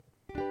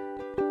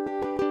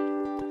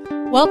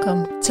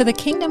Welcome to the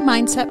Kingdom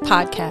Mindset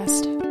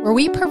Podcast, where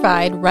we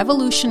provide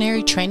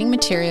revolutionary training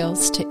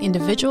materials to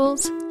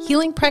individuals,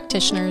 healing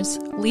practitioners,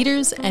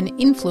 leaders, and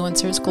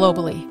influencers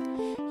globally.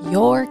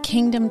 Your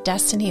kingdom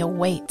destiny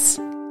awaits,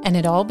 and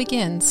it all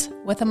begins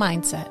with a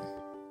mindset.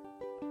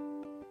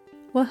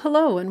 Well,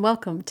 hello and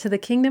welcome to the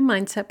Kingdom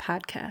Mindset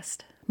Podcast.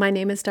 My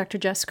name is Dr.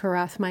 Jessica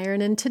Rothmeyer,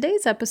 and in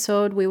today's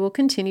episode, we will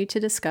continue to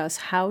discuss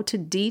how to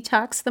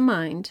detox the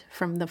mind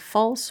from the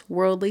false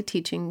worldly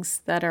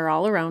teachings that are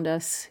all around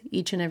us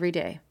each and every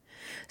day,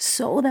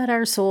 so that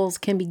our souls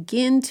can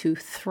begin to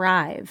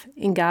thrive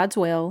in God's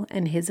will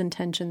and His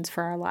intentions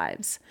for our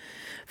lives.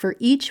 For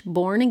each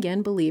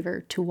born-again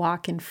believer to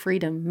walk in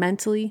freedom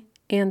mentally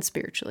and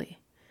spiritually.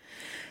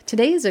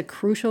 Today is a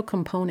crucial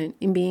component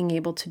in being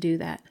able to do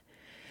that.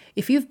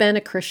 If you've been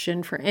a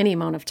Christian for any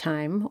amount of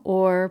time,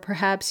 or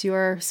perhaps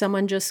you're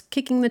someone just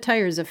kicking the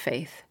tires of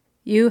faith,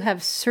 you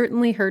have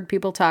certainly heard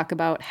people talk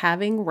about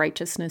having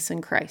righteousness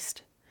in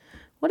Christ.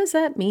 What does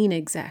that mean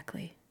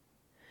exactly?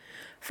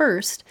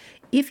 First,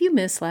 if you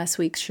missed last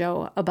week's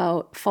show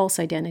about false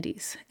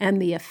identities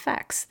and the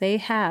effects they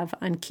have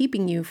on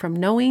keeping you from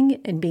knowing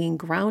and being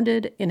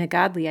grounded in a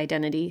godly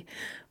identity,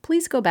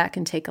 please go back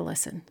and take a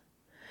listen.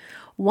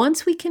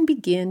 Once we can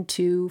begin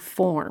to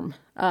form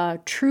a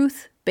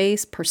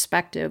truth-based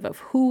perspective of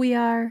who we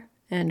are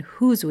and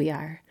whose we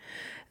are,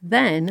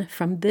 then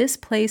from this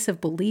place of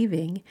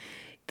believing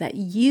that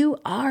you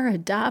are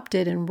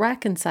adopted and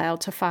reconciled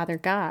to Father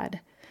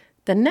God,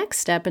 the next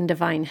step in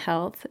divine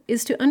health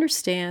is to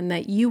understand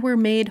that you were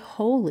made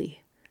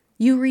holy.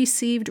 You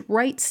received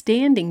right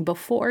standing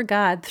before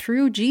God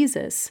through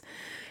Jesus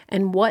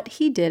and what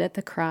He did at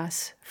the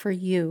cross for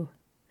you.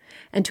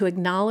 And to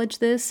acknowledge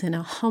this in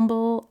a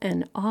humble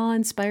and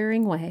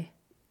awe-inspiring way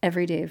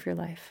every day of your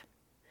life.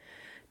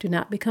 Do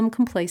not become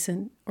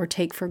complacent or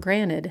take for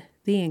granted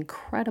the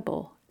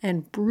incredible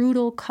and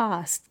brutal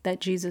cost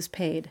that Jesus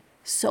paid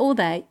so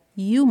that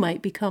you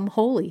might become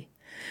holy,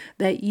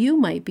 that you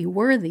might be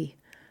worthy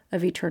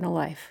of eternal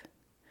life.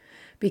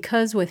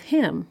 Because with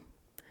Him,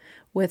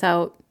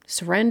 without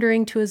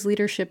surrendering to His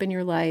leadership in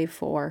your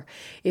life, or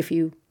if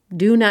you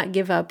do not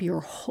give up your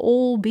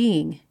whole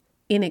being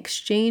in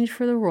exchange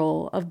for the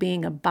role of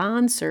being a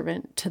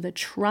bondservant to the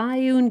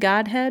triune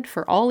Godhead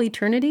for all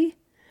eternity,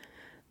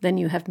 then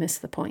you have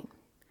missed the point.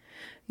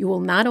 You will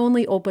not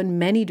only open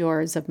many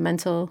doors of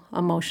mental,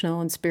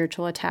 emotional, and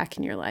spiritual attack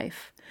in your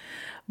life,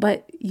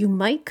 but you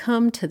might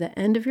come to the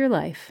end of your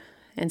life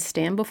and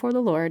stand before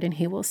the Lord, and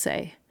He will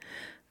say,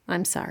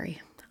 "I'm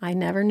sorry, I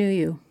never knew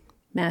you."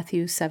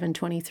 Matthew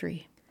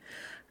 7:23.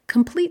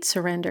 Complete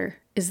surrender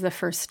is the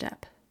first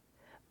step,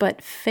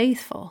 but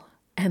faithful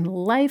and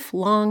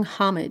lifelong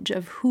homage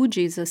of who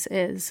Jesus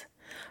is,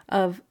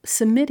 of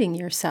submitting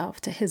yourself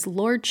to His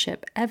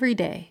lordship every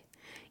day,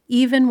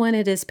 even when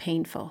it is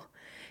painful,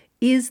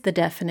 is the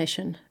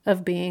definition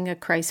of being a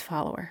Christ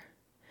follower.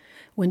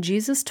 When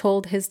Jesus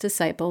told His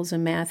disciples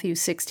in Matthew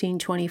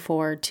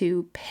 16:24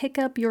 to pick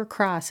up your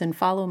cross and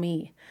follow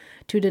me,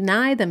 to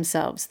deny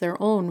themselves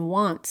their own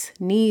wants,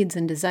 needs,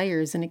 and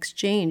desires in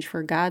exchange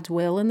for God's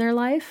will in their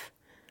life,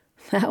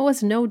 that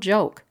was no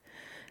joke.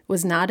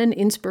 Was not an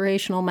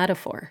inspirational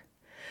metaphor.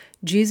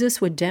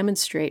 Jesus would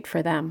demonstrate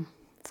for them,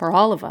 for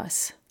all of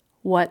us,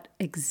 what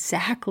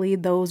exactly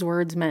those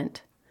words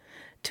meant.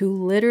 To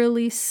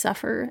literally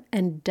suffer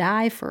and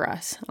die for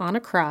us on a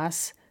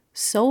cross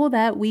so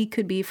that we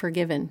could be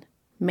forgiven,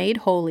 made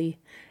holy,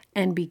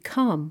 and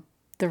become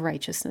the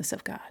righteousness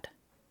of God.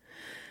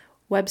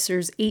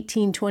 Webster's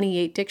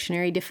 1828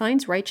 dictionary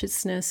defines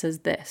righteousness as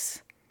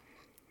this: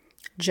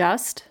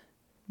 just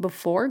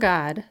before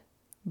God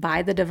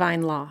by the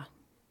divine law.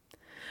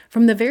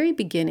 From the very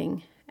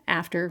beginning,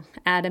 after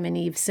Adam and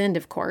Eve sinned,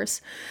 of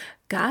course,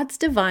 God's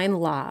divine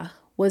law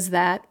was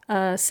that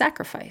a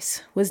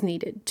sacrifice was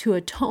needed to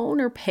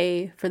atone or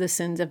pay for the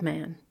sins of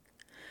man.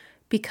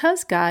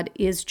 Because God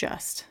is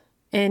just,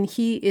 and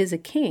He is a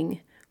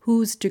king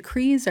whose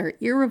decrees are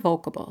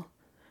irrevocable,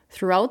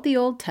 throughout the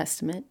Old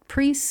Testament,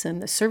 priests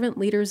and the servant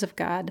leaders of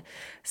God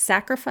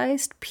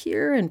sacrificed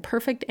pure and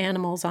perfect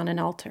animals on an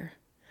altar.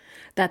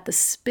 That the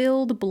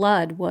spilled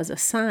blood was a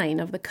sign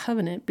of the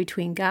covenant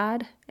between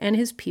God and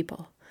His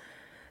people.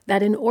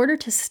 That in order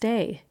to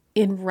stay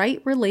in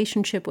right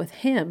relationship with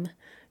Him,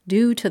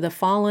 due to the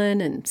fallen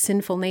and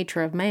sinful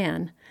nature of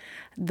man,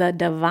 the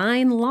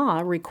divine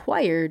law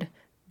required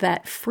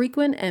that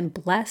frequent and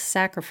blessed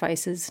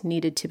sacrifices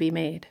needed to be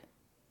made.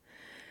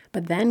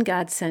 But then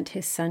God sent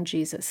His Son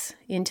Jesus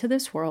into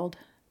this world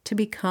to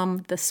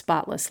become the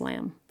spotless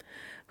Lamb,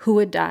 who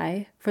would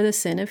die for the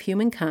sin of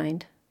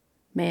humankind,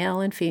 male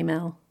and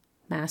female,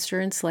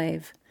 master and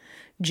slave,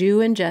 Jew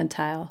and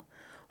Gentile,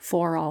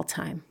 for all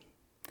time.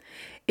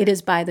 It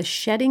is by the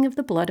shedding of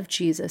the blood of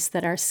Jesus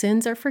that our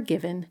sins are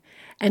forgiven,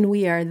 and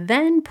we are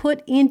then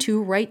put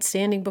into right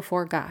standing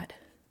before God.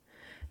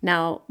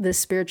 Now, this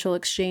spiritual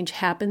exchange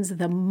happens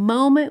the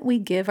moment we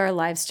give our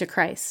lives to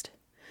Christ.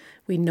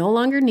 We no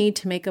longer need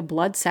to make a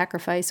blood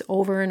sacrifice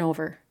over and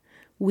over.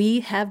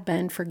 We have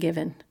been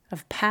forgiven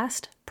of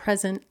past,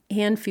 present,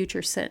 and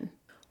future sin.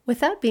 With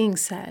that being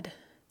said,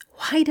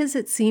 Why does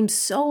it seem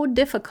so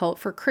difficult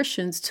for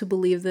Christians to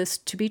believe this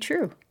to be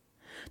true?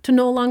 To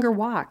no longer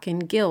walk in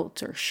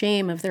guilt or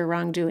shame of their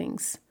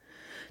wrongdoings?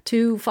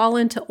 To fall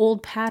into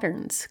old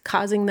patterns,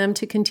 causing them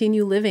to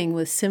continue living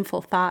with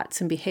sinful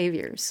thoughts and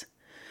behaviors?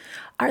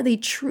 Are they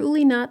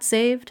truly not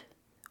saved?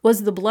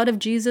 Was the blood of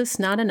Jesus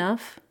not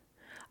enough?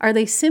 Are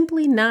they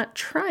simply not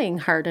trying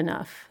hard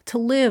enough to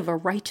live a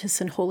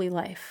righteous and holy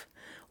life,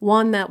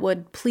 one that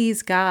would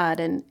please God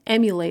and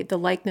emulate the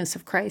likeness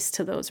of Christ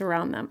to those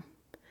around them?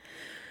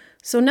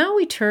 So now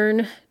we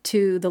turn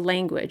to the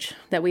language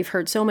that we've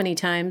heard so many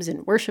times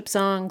in worship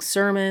songs,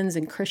 sermons,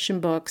 and Christian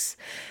books,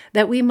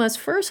 that we must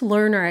first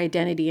learn our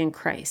identity in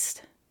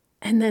Christ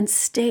and then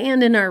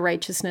stand in our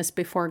righteousness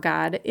before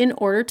God in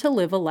order to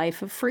live a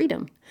life of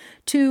freedom,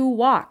 to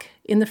walk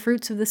in the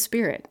fruits of the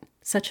Spirit,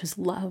 such as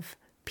love,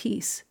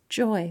 peace,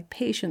 joy,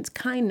 patience,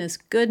 kindness,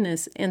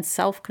 goodness, and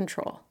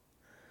self-control.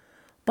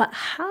 But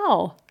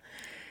how?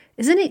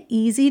 Isn't it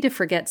easy to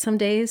forget some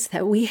days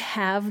that we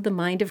have the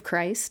mind of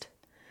Christ?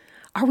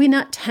 Are we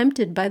not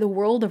tempted by the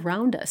world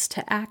around us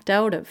to act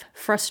out of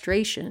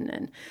frustration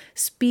and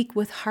speak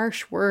with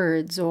harsh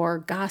words or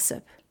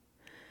gossip?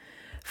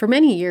 For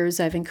many years,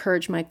 I've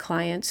encouraged my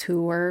clients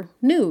who are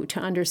new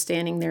to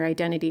understanding their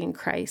identity in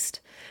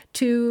Christ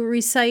to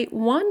recite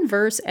one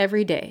verse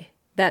every day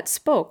that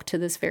spoke to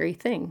this very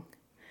thing,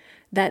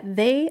 that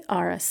they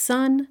are a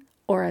son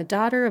or a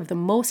daughter of the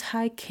Most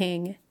High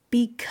King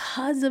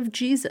because of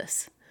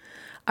Jesus,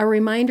 a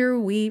reminder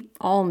we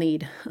all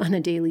need on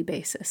a daily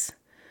basis.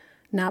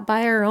 Not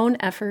by our own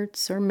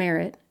efforts or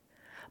merit,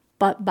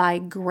 but by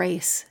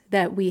grace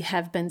that we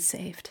have been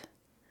saved.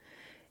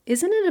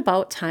 Isn't it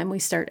about time we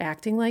start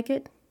acting like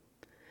it?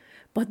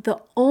 But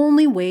the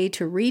only way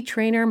to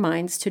retrain our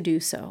minds to do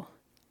so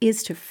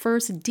is to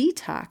first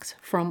detox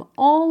from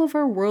all of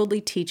our worldly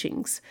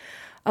teachings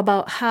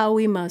about how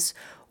we must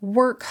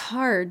work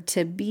hard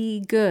to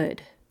be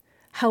good,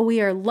 how we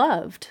are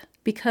loved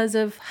because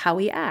of how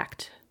we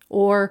act,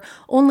 or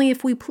only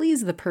if we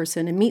please the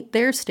person and meet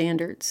their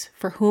standards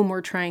for whom we're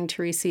trying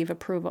to receive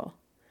approval.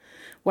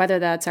 Whether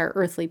that's our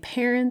earthly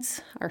parents,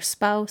 our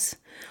spouse,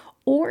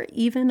 or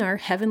even our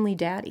heavenly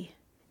daddy.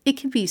 It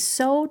can be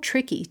so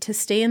tricky to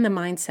stay in the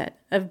mindset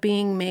of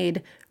being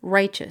made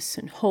righteous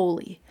and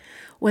holy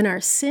when our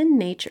sin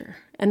nature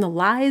and the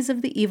lies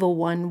of the evil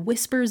one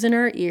whispers in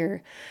our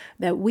ear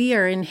that we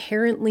are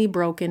inherently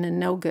broken and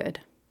no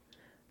good,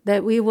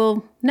 that we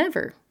will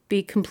never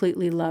be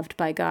completely loved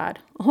by God,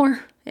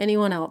 or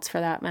anyone else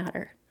for that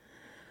matter.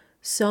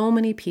 So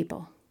many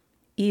people,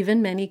 even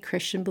many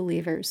Christian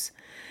believers,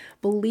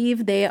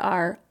 believe they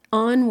are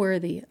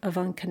unworthy of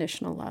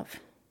unconditional love.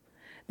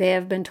 They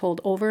have been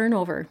told over and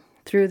over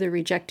through the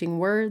rejecting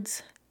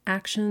words,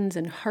 actions,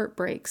 and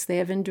heartbreaks they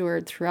have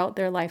endured throughout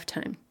their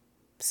lifetime.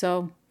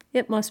 So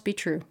it must be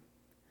true.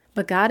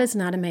 But God is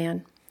not a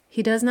man.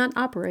 He does not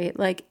operate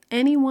like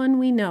anyone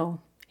we know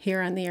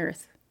here on the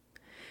earth.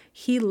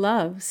 He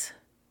loves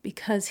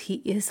because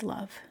he is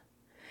love.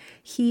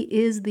 He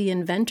is the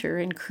inventor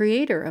and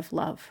creator of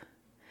love.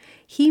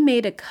 He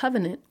made a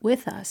covenant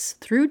with us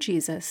through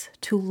Jesus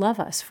to love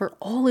us for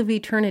all of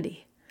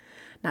eternity,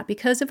 not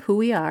because of who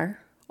we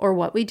are or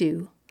what we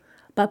do,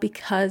 but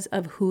because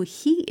of who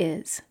he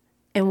is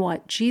and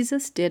what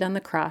Jesus did on the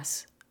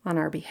cross on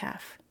our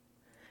behalf.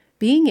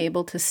 Being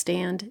able to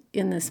stand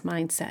in this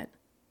mindset,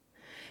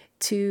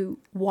 to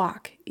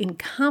walk in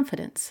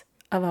confidence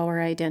of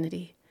our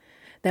identity,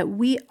 that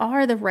we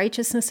are the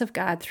righteousness of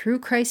God through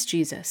Christ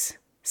Jesus,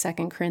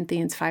 2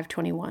 Corinthians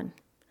 5:21.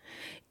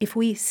 If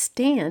we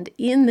stand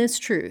in this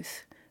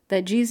truth,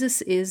 that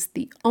Jesus is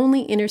the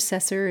only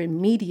intercessor and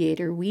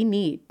mediator we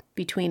need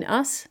between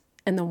us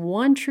and the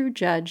one true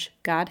judge,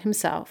 God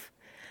himself,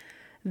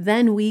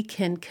 then we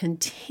can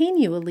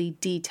continually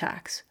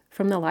detox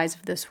from the lies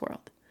of this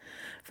world,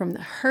 from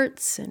the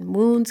hurts and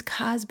wounds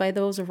caused by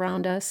those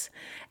around us,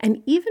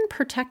 and even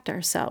protect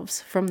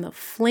ourselves from the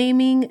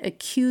flaming,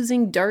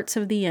 accusing darts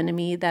of the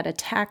enemy that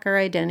attack our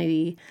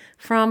identity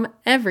from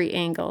every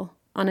angle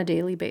on a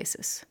daily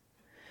basis.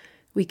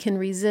 We can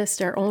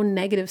resist our own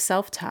negative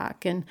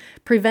self-talk and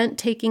prevent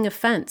taking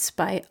offense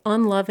by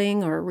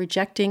unloving or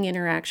rejecting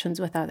interactions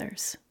with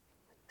others.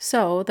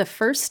 So the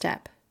first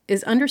step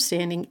is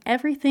understanding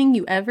everything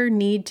you ever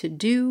need to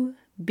do,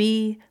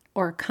 be,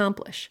 or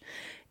accomplish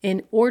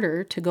in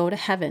order to go to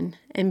heaven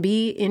and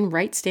be in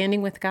right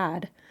standing with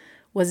God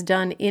was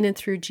done in and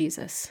through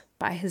Jesus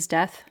by his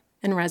death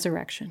and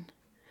resurrection.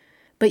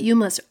 But you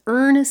must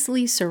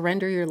earnestly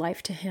surrender your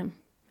life to him,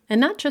 and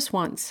not just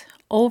once,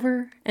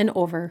 over and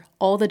over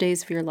all the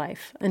days of your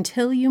life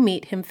until you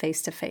meet him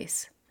face to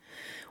face.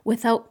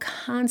 Without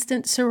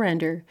constant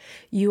surrender,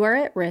 you are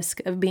at risk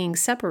of being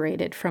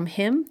separated from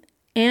him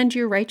and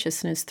your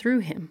righteousness through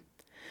him.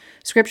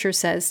 Scripture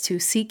says to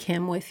seek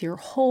him with your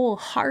whole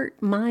heart,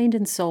 mind,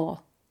 and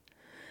soul.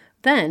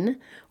 Then,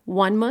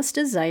 one must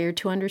desire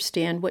to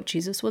understand what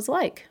Jesus was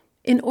like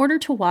in order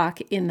to walk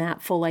in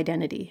that full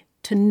identity,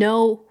 to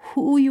know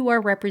who you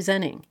are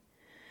representing,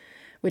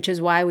 which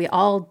is why we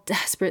all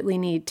desperately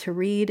need to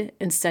read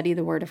and study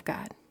the Word of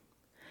God.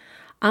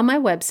 On my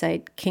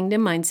website,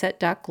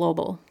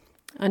 kingdommindset.global,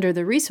 under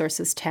the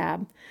Resources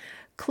tab,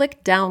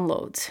 click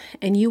Downloads,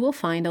 and you will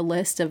find a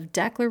list of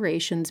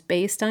declarations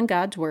based on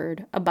God's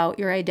Word about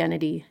your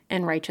identity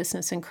and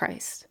righteousness in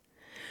Christ.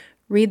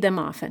 Read them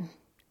often.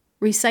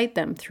 Recite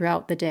them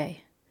throughout the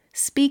day.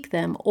 Speak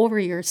them over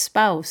your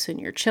spouse and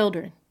your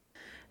children.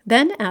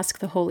 Then ask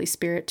the Holy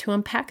Spirit to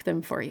unpack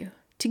them for you,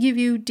 to give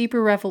you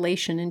deeper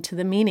revelation into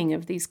the meaning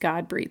of these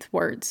God-breathed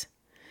words.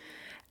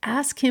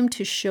 Ask Him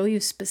to show you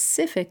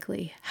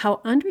specifically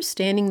how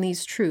understanding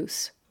these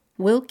truths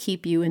will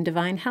keep you in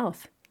divine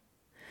health.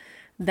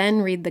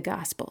 Then read the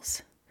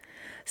Gospels.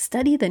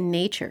 Study the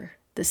nature,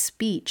 the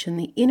speech, and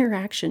the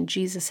interaction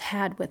Jesus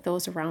had with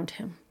those around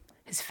Him,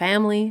 His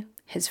family,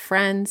 His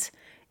friends,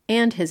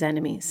 and His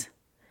enemies.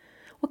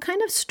 What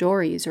kind of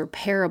stories or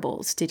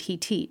parables did He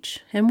teach,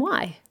 and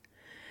why?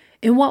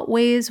 In what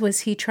ways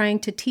was He trying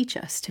to teach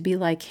us to be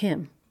like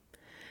Him?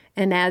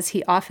 And as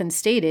He often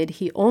stated,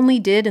 He only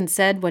did and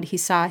said what He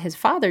saw His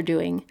Father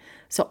doing,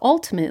 so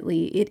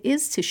ultimately it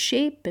is to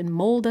shape and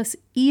mold us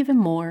even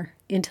more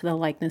into the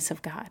likeness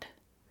of God.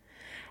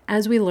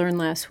 As we learned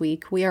last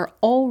week, we are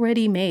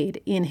already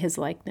made in His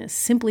likeness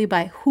simply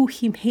by who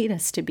He made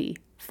us to be,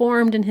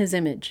 formed in His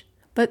image.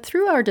 But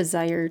through our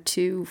desire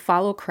to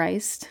follow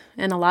Christ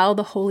and allow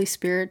the Holy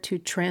Spirit to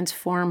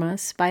transform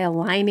us by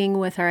aligning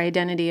with our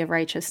identity of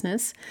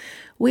righteousness,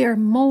 we are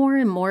more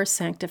and more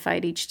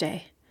sanctified each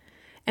day.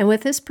 And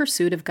with this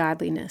pursuit of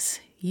godliness,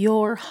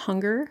 your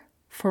hunger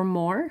for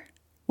more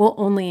will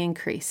only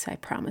increase, I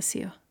promise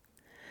you.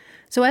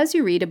 So as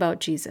you read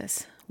about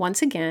Jesus,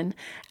 once again,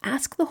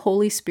 ask the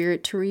Holy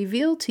Spirit to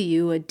reveal to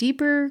you a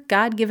deeper,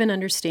 God-given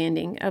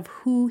understanding of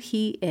who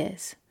He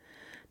is.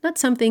 Not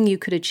something you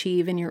could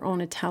achieve in your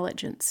own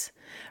intelligence.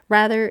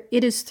 Rather,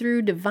 it is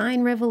through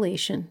divine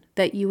revelation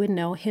that you would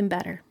know Him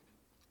better.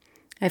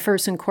 I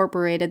first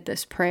incorporated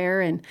this prayer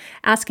in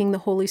asking the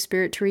Holy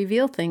Spirit to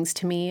reveal things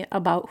to me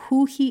about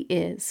who He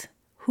is,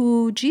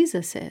 who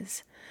Jesus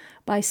is,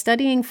 by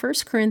studying 1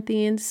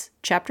 Corinthians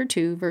chapter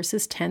 2,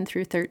 verses 10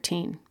 through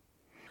 13.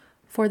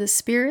 For the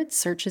Spirit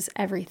searches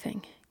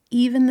everything,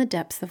 even the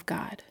depths of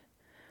God.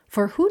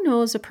 For who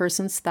knows a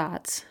person's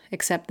thoughts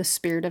except the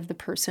spirit of the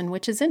person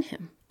which is in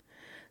him?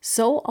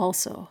 So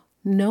also,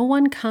 no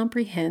one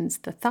comprehends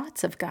the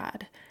thoughts of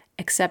God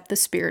except the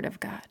Spirit of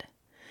God.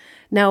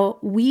 Now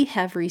we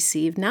have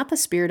received not the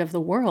spirit of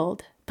the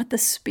world, but the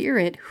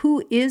Spirit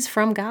who is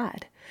from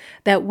God,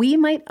 that we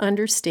might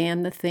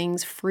understand the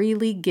things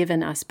freely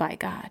given us by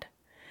God.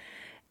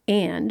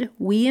 And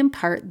we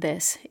impart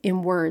this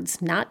in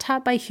words not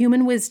taught by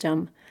human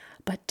wisdom,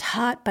 but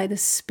taught by the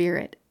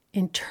Spirit,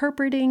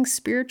 interpreting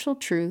spiritual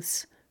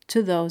truths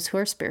to those who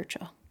are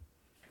spiritual.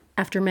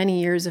 After many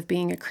years of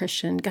being a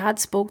Christian, God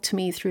spoke to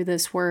me through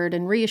this word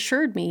and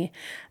reassured me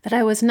that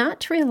I was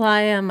not to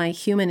rely on my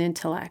human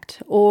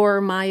intellect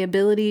or my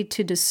ability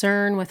to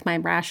discern with my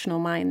rational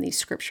mind these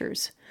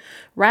scriptures.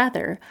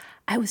 Rather,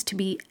 I was to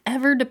be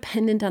ever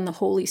dependent on the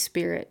Holy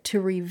Spirit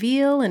to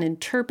reveal and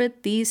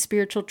interpret these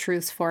spiritual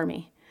truths for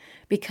me,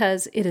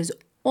 because it is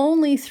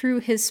only through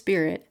His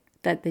Spirit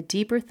that the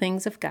deeper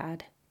things of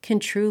God can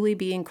truly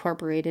be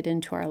incorporated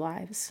into our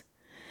lives.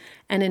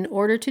 And in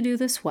order to do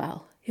this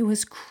well, it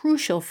was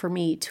crucial for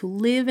me to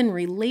live in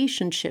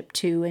relationship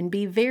to and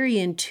be very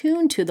in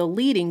tune to the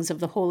leadings of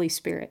the Holy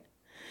Spirit.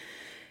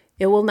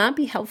 It will not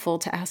be helpful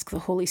to ask the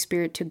Holy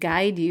Spirit to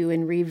guide you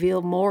and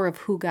reveal more of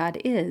who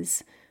God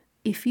is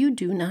if you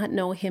do not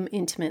know Him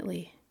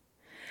intimately.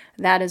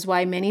 That is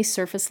why many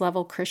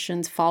surface-level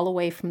Christians fall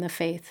away from the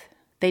faith.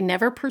 They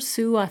never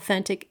pursue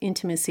authentic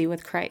intimacy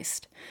with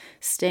Christ,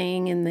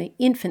 staying in the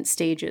infant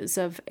stages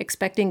of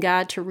expecting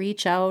God to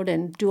reach out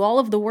and do all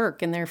of the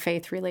work in their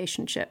faith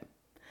relationship.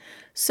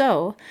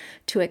 So,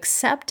 to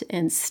accept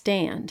and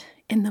stand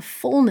in the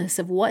fullness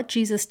of what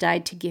Jesus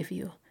died to give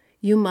you,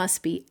 you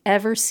must be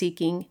ever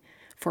seeking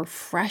for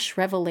fresh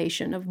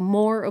revelation of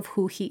more of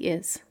who He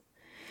is.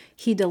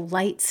 He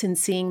delights in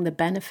seeing the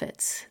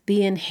benefits,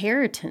 the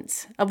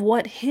inheritance of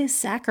what His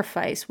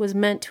sacrifice was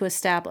meant to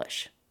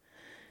establish.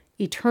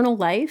 Eternal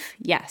life,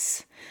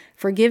 yes.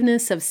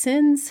 Forgiveness of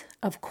sins,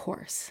 of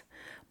course.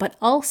 But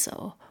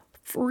also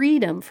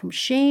freedom from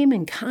shame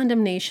and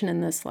condemnation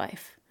in this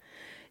life.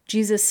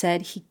 Jesus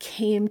said He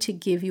came to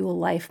give you a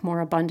life more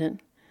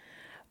abundant.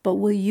 But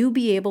will you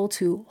be able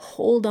to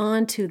hold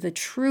on to the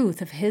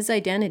truth of His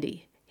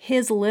identity,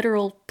 His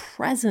literal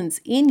presence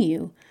in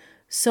you,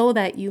 so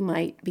that you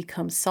might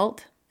become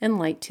salt and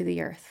light to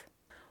the earth?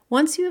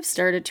 Once you have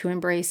started to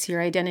embrace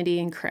your identity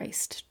in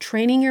Christ,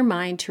 training your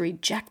mind to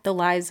reject the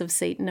lies of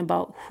Satan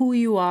about who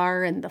you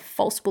are and the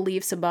false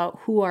beliefs about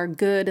who our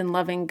good and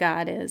loving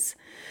God is,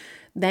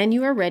 then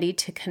you are ready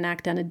to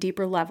connect on a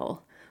deeper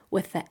level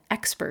with the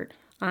expert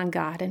on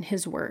God and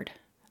His Word,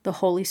 the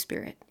Holy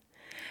Spirit.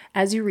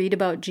 As you read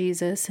about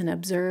Jesus and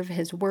observe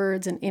His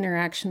words and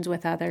interactions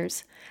with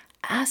others,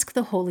 ask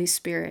the Holy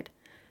Spirit,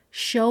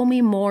 show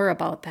me more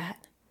about that.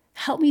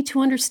 Help me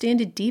to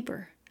understand it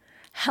deeper.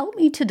 Help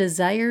me to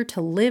desire to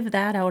live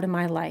that out in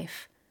my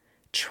life.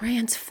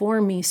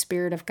 Transform me,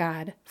 Spirit of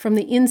God, from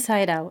the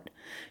inside out,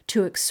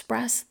 to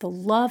express the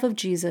love of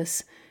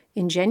Jesus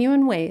in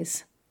genuine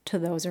ways to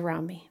those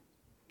around me.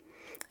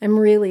 I'm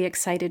really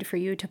excited for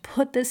you to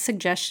put this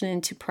suggestion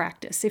into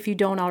practice if you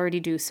don't already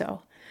do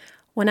so.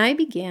 When I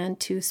began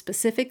to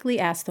specifically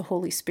ask the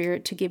Holy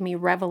Spirit to give me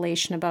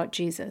revelation about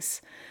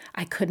Jesus,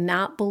 I could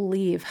not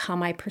believe how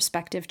my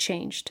perspective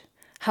changed,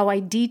 how I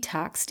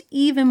detoxed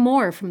even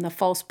more from the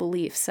false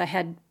beliefs I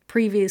had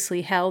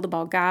previously held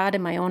about God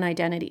and my own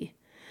identity.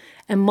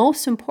 And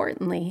most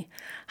importantly,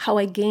 how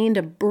I gained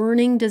a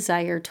burning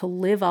desire to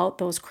live out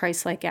those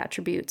Christ-like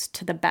attributes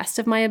to the best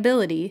of my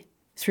ability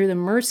through the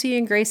mercy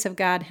and grace of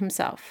God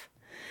Himself.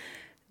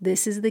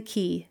 This is the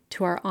key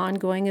to our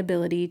ongoing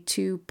ability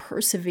to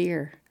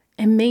persevere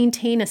and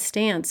maintain a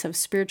stance of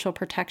spiritual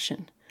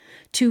protection,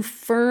 to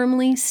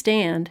firmly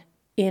stand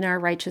in our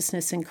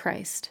righteousness in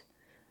Christ,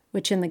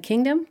 which in the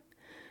kingdom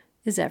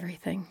is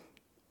everything.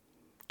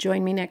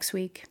 Join me next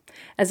week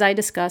as I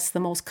discuss the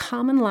most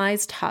common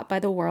lies taught by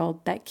the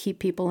world that keep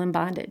people in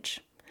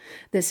bondage.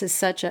 This is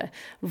such a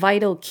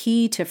vital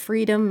key to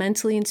freedom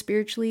mentally and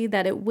spiritually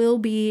that it will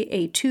be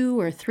a 2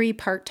 or 3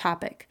 part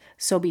topic,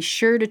 so be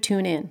sure to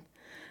tune in.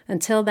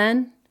 Until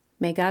then,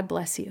 may God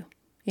bless you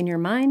in your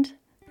mind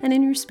and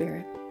in your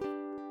spirit.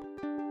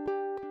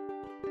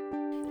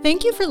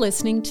 Thank you for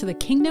listening to the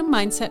Kingdom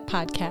Mindset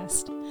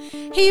Podcast.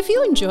 Hey, if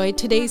you enjoyed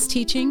today's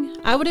teaching,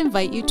 I would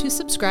invite you to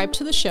subscribe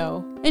to the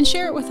show and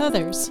share it with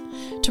others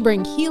to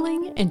bring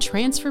healing and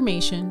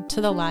transformation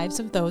to the lives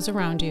of those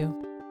around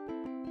you.